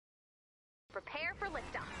Prepare for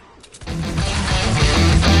liftoff.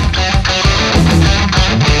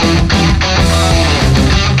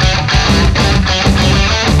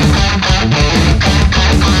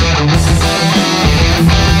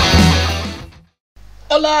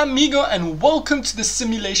 Hola amigo and welcome to the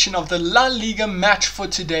simulation of the La Liga match for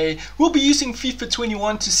today. We'll be using FIFA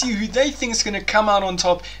 21 to see who they think is going to come out on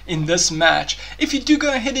top in this match. If you do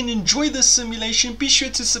go ahead and enjoy this simulation, be sure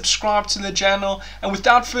to subscribe to the channel, and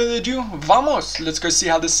without further ado, vamos! Let's go see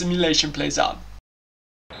how the simulation plays out.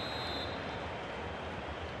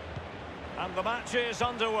 And the match is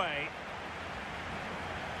underway.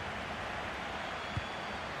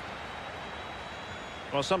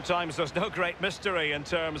 Well, sometimes there's no great mystery in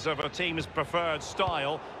terms of a team's preferred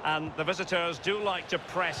style, and the visitors do like to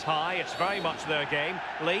press high. It's very much their game.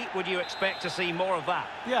 Lee, would you expect to see more of that?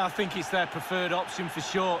 Yeah, I think it's their preferred option for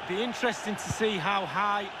sure. Be interesting to see how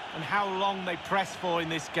high and how long they press for in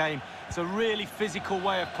this game. It's a really physical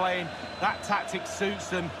way of playing. That tactic suits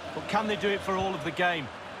them, but can they do it for all of the game?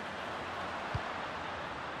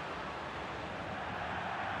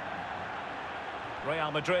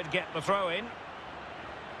 Real Madrid get the throw in.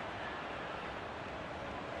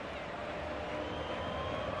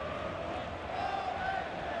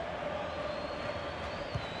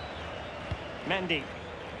 Mendy.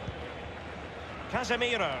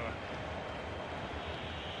 Casemiro.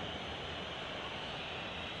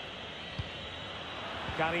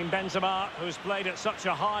 Karim Benzema, who's played at such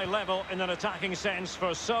a high level in an attacking sense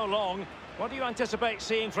for so long. What do you anticipate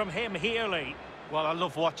seeing from him here, Lee? Well, I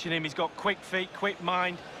love watching him. He's got quick feet, quick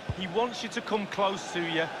mind. He wants you to come close to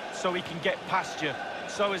you so he can get past you.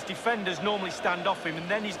 So as defenders normally stand off him, and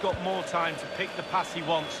then he's got more time to pick the pass he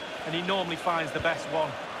wants, and he normally finds the best one.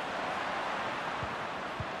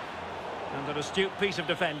 And an astute piece of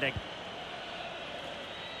defending.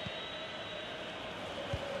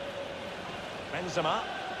 Benzema.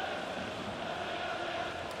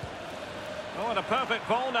 Oh, and a perfect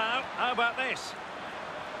ball now. How about this?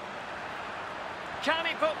 Can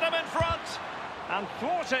he put them in front? And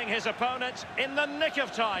thwarting his opponent in the nick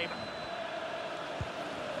of time.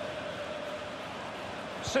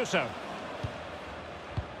 Suso.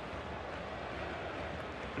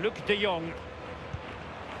 Luke de Jong.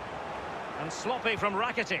 And sloppy from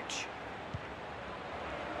Rakitic.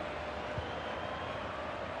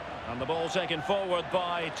 And the ball taken forward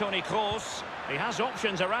by Toni Kroos. He has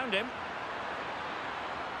options around him.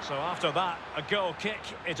 So after that, a goal kick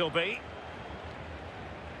it'll be.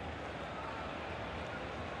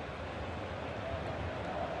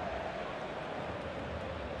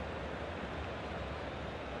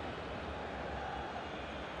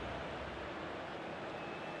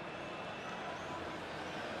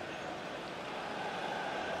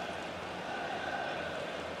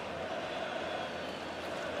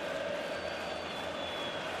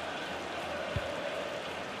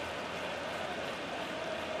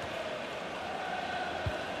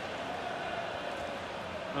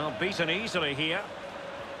 Well, beaten easily here.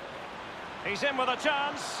 He's in with a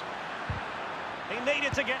chance. He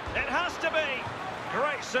needed to get... It has to be!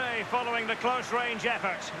 Great save following the close-range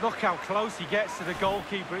effort. Look how close he gets to the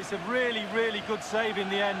goalkeeper. It's a really, really good save in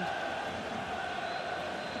the end.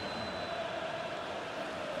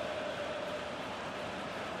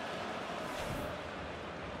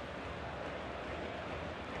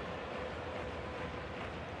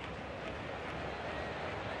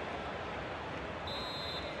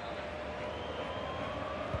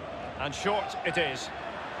 And short it is.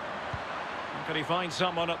 Could he find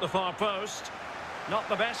someone at the far post? Not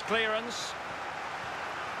the best clearance.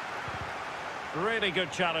 Really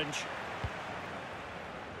good challenge.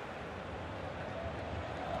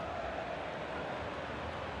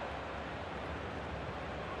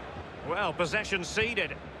 Well, possession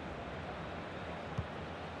ceded.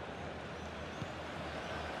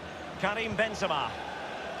 Karim Benzema.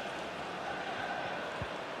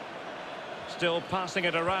 Still passing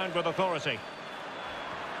it around with authority.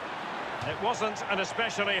 It wasn't an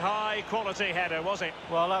especially high-quality header, was it?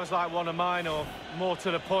 Well, that was like one of mine, or more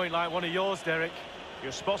to the point, like one of yours, Derek.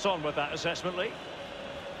 You're spot on with that assessment, Lee.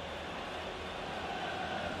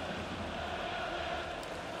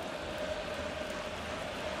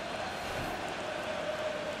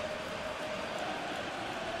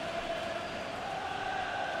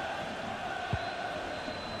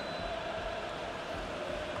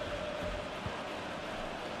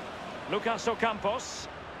 Lucas Ocampos.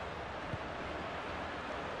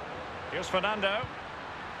 Here's Fernando.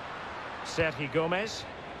 Sergio Gomez.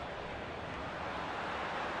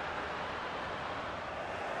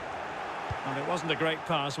 And it wasn't a great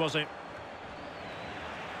pass, was it?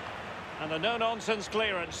 And a no-nonsense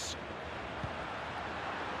clearance.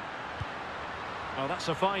 Oh, that's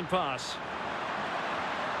a fine pass.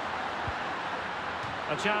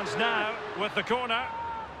 A chance now with the corner.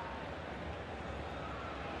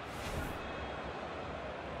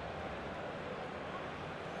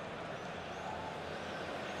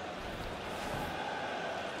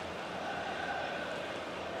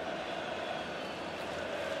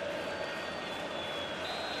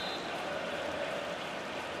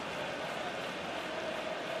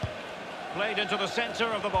 Played into the centre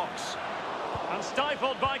of the box. And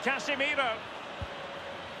stifled by Casemiro.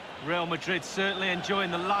 Real Madrid certainly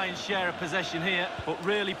enjoying the lion's share of possession here, but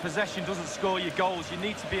really possession doesn't score you goals. You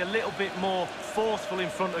need to be a little bit more forceful in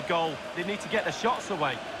front of goal. They need to get the shots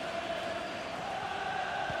away.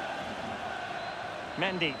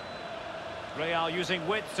 Mendy. Real using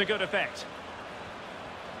width to good effect.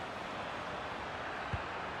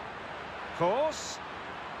 Course.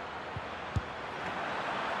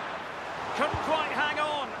 Couldn't quite hang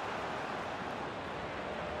on.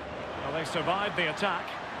 Well, they survived the attack.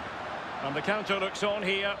 And the counter looks on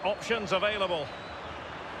here. Options available.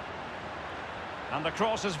 And the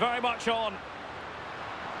cross is very much on.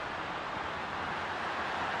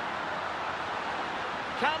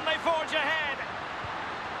 Can they forge ahead?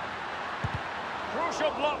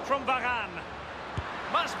 Crucial block from Varane.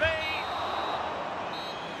 Must be.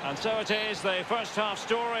 And so it is. The first half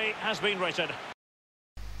story has been written.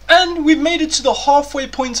 And we've made it to the halfway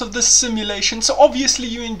point of this simulation, so obviously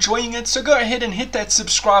you're enjoying it, so go ahead and hit that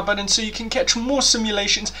subscribe button so you can catch more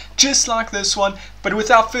simulations just like this one. But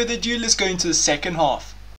without further ado, let's go into the second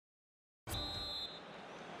half.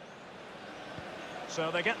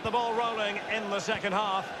 So they get the ball rolling in the second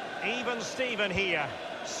half. Even Steven here.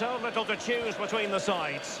 So little to choose between the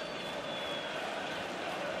sides.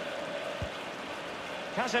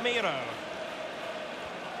 Casemiro.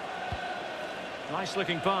 Nice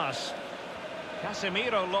looking pass.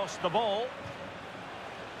 Casemiro lost the ball.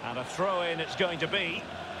 And a throw-in it's going to be.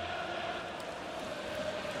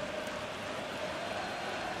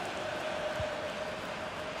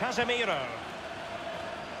 Casemiro.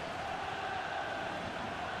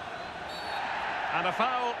 And a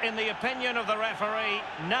foul in the opinion of the referee.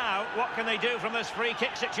 Now, what can they do from this free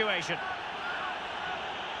kick situation?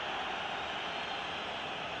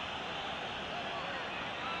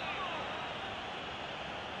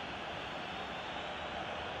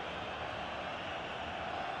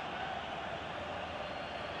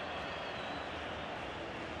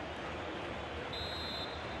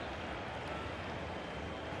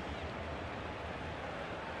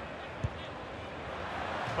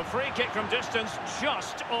 A free kick from distance,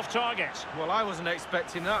 just off target. Well, I wasn't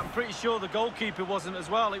expecting that. I'm pretty sure the goalkeeper wasn't as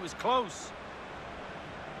well. It was close.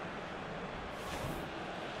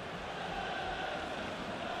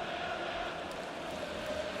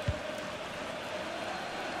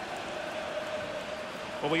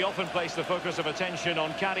 Well, we often place the focus of attention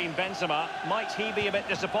on Karim Benzema. Might he be a bit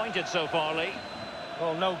disappointed so far, Lee?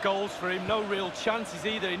 Well, no goals for him, no real chances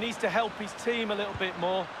either. He needs to help his team a little bit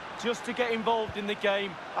more. Just to get involved in the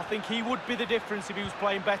game. I think he would be the difference if he was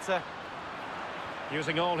playing better.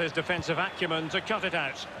 Using all his defensive acumen to cut it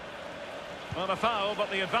out. Not a foul,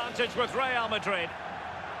 but the advantage with Real Madrid.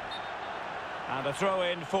 And a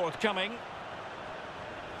throw-in forthcoming.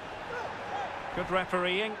 Good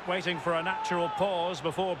refereeing, waiting for a natural pause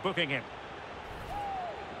before booking him.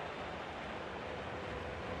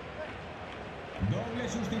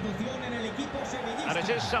 And it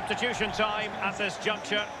is substitution time at this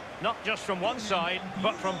juncture. Not just from one side,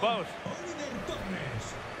 but from both.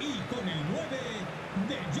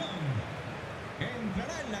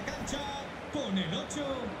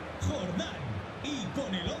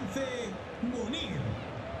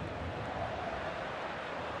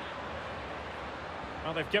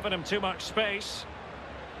 Well, they've given him too much space.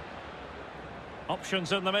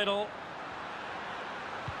 Options in the middle.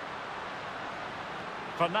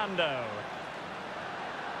 Fernando.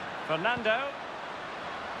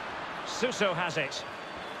 Suso has it.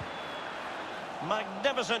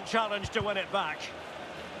 Magnificent challenge to win it back.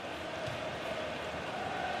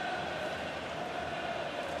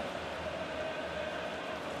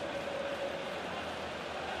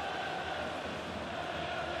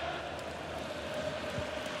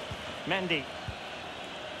 Mendy.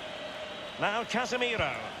 Now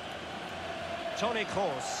Casemiro. Toni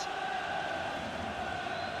Kroos.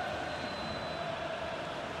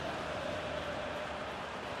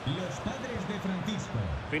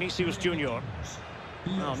 Vinicius Junior.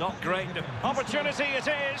 No, not great. Opportunity it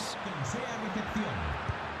is.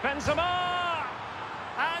 Benzema!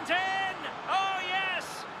 And in! Oh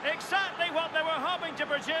yes! Exactly what they were hoping to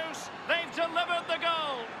produce. They've delivered the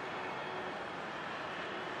goal.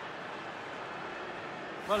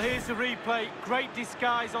 Well, here's the replay. Great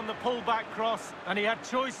disguise on the pullback cross, and he had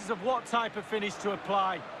choices of what type of finish to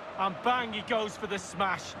apply. And bang, he goes for the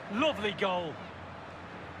smash. Lovely goal.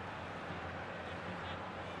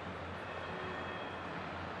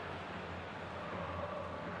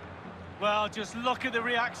 Well, just look at the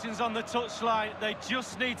reactions on the touchline. They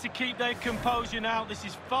just need to keep their composure now. This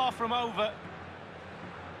is far from over.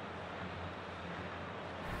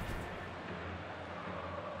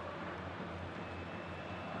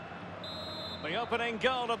 The opening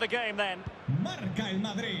goal of the game then. Marca el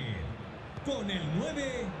Madrid. Con el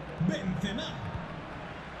 9, Benzema.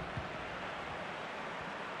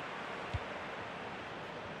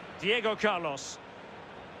 Diego Carlos.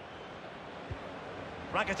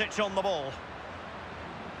 Rakitic on the ball.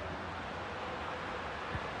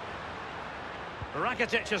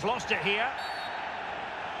 Rakitic has lost it here.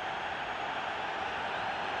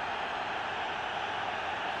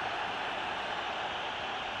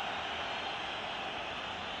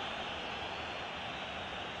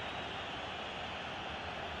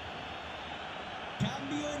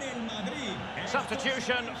 Cambio en el Madrid.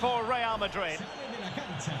 Substitution for Real Madrid. Sale de la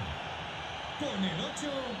cancha. Con el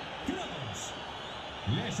 8, Kroos.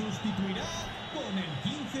 Le sustituirá con el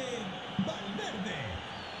 15, Valverde.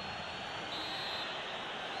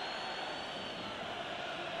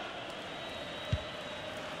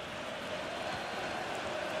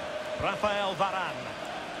 Rafael Varane.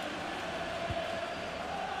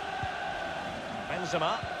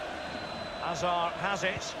 Benzema. Hazard has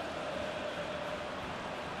it.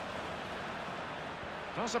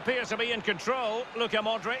 Does appear to be in control. Luka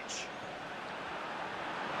Modric.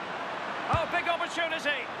 Oh, big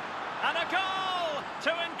opportunity. And a goal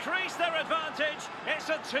to increase their advantage. It's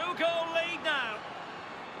a 2-goal lead now.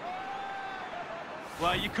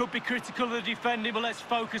 Well, you could be critical of the defending, but let's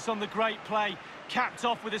focus on the great play. Capped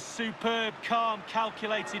off with a superb, calm,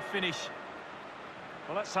 calculated finish.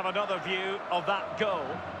 Well, let's have another view of that goal.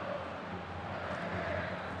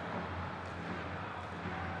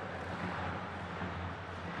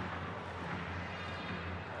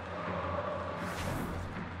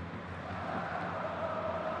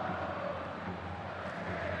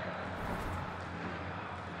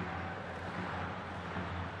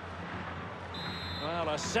 Well,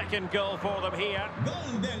 a second goal for them here.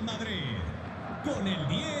 Gol del Madrid. Con el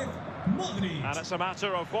 10, Modric. And it's a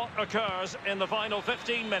matter of what occurs in the final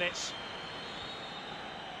 15 minutes.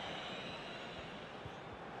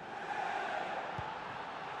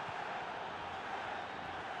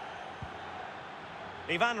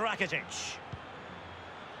 Ivan Rakitic.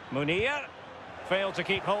 Munir failed to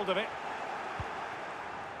keep hold of it.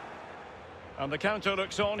 And the counter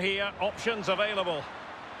looks on here. Options available.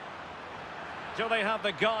 Do they have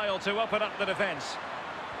the guile to open up the defence?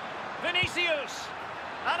 Vinicius!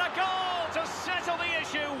 And a goal to settle the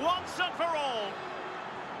issue once and for all.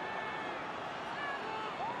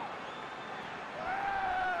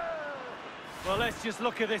 Well, let's just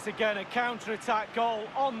look at this again. A counter-attack goal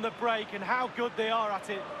on the break, and how good they are at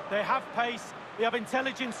it. They have pace, they have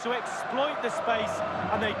intelligence to exploit the space,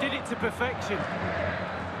 and they did it to perfection.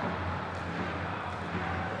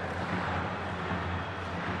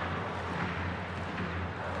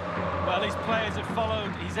 Well, his players have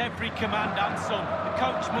followed his every command and some. The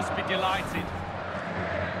coach must be delighted.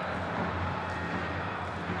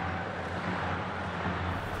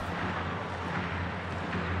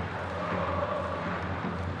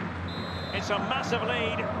 It's a massive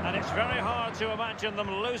lead, and it's very hard to imagine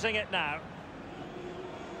them losing it now.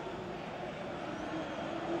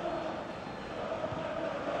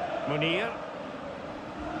 Munir.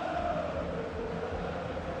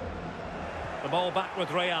 The ball back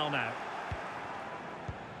with Real now.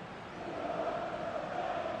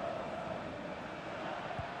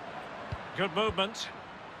 Good movement.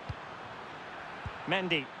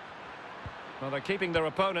 Mendy. Well, they're keeping their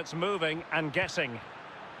opponents moving and guessing.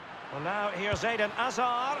 Well, now here's Eden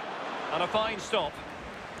Hazard. And a fine stop.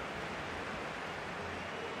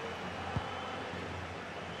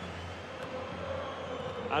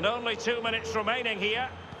 And only 2 minutes remaining here.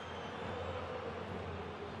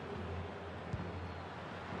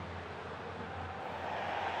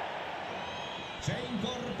 Se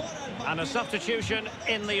incorpora al partido. And a substitution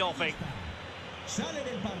in the offing. Sale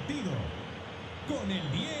del partido. Con el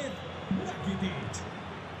 10, Rakitic.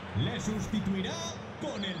 Le sustituirá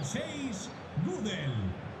con el 6, Gudel.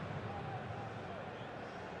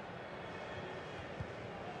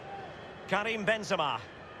 Karim Benzema.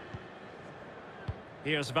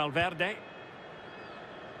 Here's Valverde.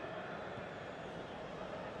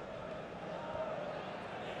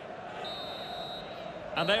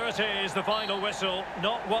 And there it is, the final whistle.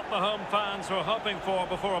 Not what the home fans were hoping for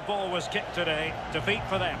before a ball was kicked today. Defeat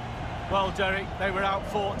for them. Well, Derek, they were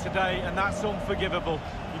outfought today, and that's unforgivable.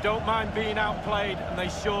 You don't mind being outplayed, and they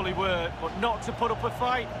surely were, but not to put up a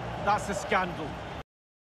fight, that's a scandal.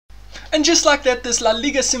 And just like that, this La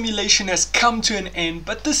Liga simulation has come to an end,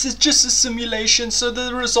 but this is just a simulation, so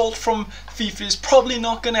the result from FIFA is probably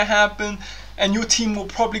not going to happen, and your team will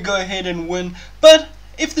probably go ahead and win. But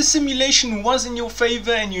if the simulation was in your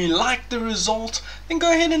favor and you liked the result, then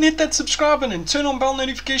go ahead and hit that subscribe button and turn on bell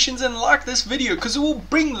notifications and like this video, because it will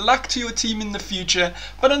bring luck to your team in the future.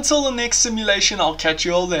 But until the next simulation, I'll catch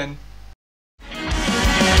you all then.